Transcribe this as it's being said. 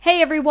Hey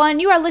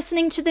everyone, you are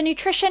listening to The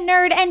Nutrition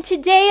Nerd, and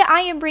today I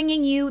am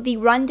bringing you the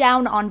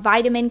rundown on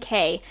vitamin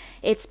K,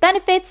 its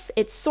benefits,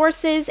 its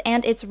sources,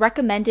 and its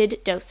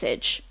recommended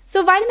dosage.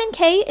 So vitamin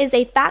K is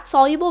a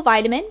fat-soluble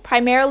vitamin,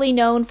 primarily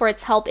known for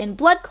its help in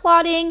blood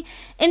clotting,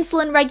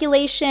 insulin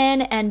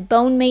regulation, and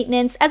bone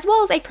maintenance, as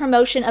well as a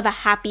promotion of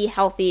a happy,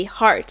 healthy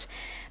heart.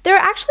 There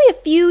are actually a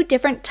few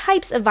different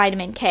types of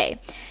vitamin K.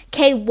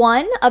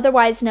 K1,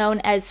 otherwise known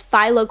as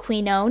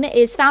phyloquinone,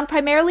 is found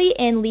primarily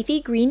in leafy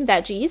green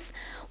veggies,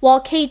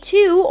 while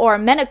K2, or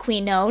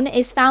menaquinone,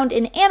 is found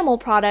in animal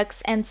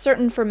products and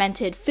certain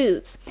fermented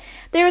foods.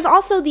 There is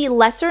also the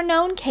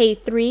lesser-known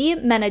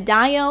K3,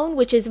 menadione,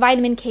 which is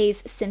vitamin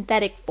K's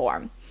synthetic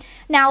form.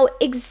 Now,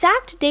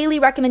 exact daily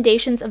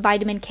recommendations of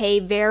vitamin K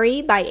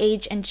vary by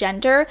age and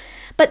gender,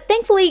 but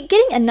thankfully,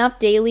 getting enough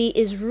daily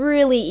is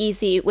really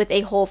easy with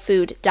a whole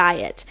food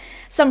diet.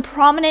 Some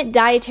prominent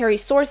dietary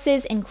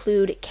sources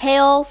include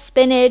kale,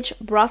 spinach,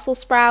 Brussels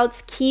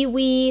sprouts,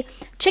 kiwi,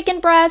 chicken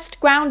breast,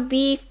 ground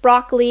beef,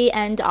 broccoli,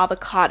 and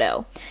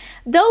avocado.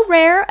 Though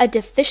rare, a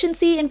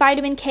deficiency in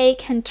vitamin K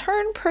can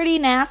turn pretty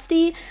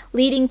nasty,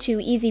 leading to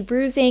easy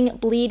bruising,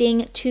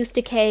 bleeding, tooth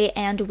decay,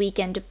 and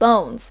weakened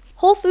bones.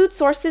 Whole food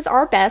sources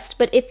are best,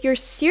 but if you're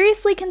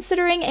seriously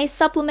considering a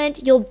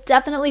supplement, you'll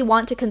definitely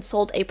want to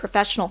consult a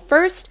professional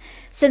first,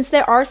 since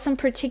there are some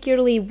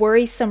particularly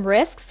worrisome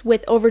risks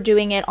with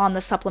overdoing it on the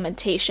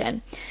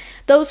supplementation.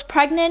 Those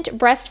pregnant,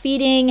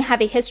 breastfeeding,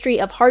 have a history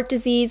of heart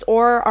disease,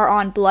 or are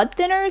on blood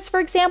thinners, for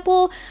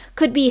example,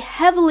 could be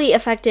heavily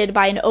affected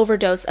by an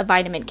overdose of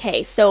vitamin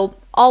K, so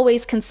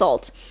always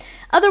consult.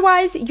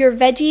 Otherwise, your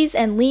veggies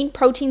and lean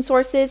protein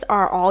sources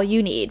are all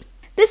you need.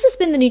 This has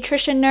been The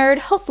Nutrition Nerd.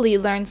 Hopefully you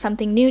learned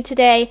something new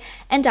today,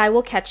 and I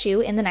will catch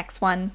you in the next one.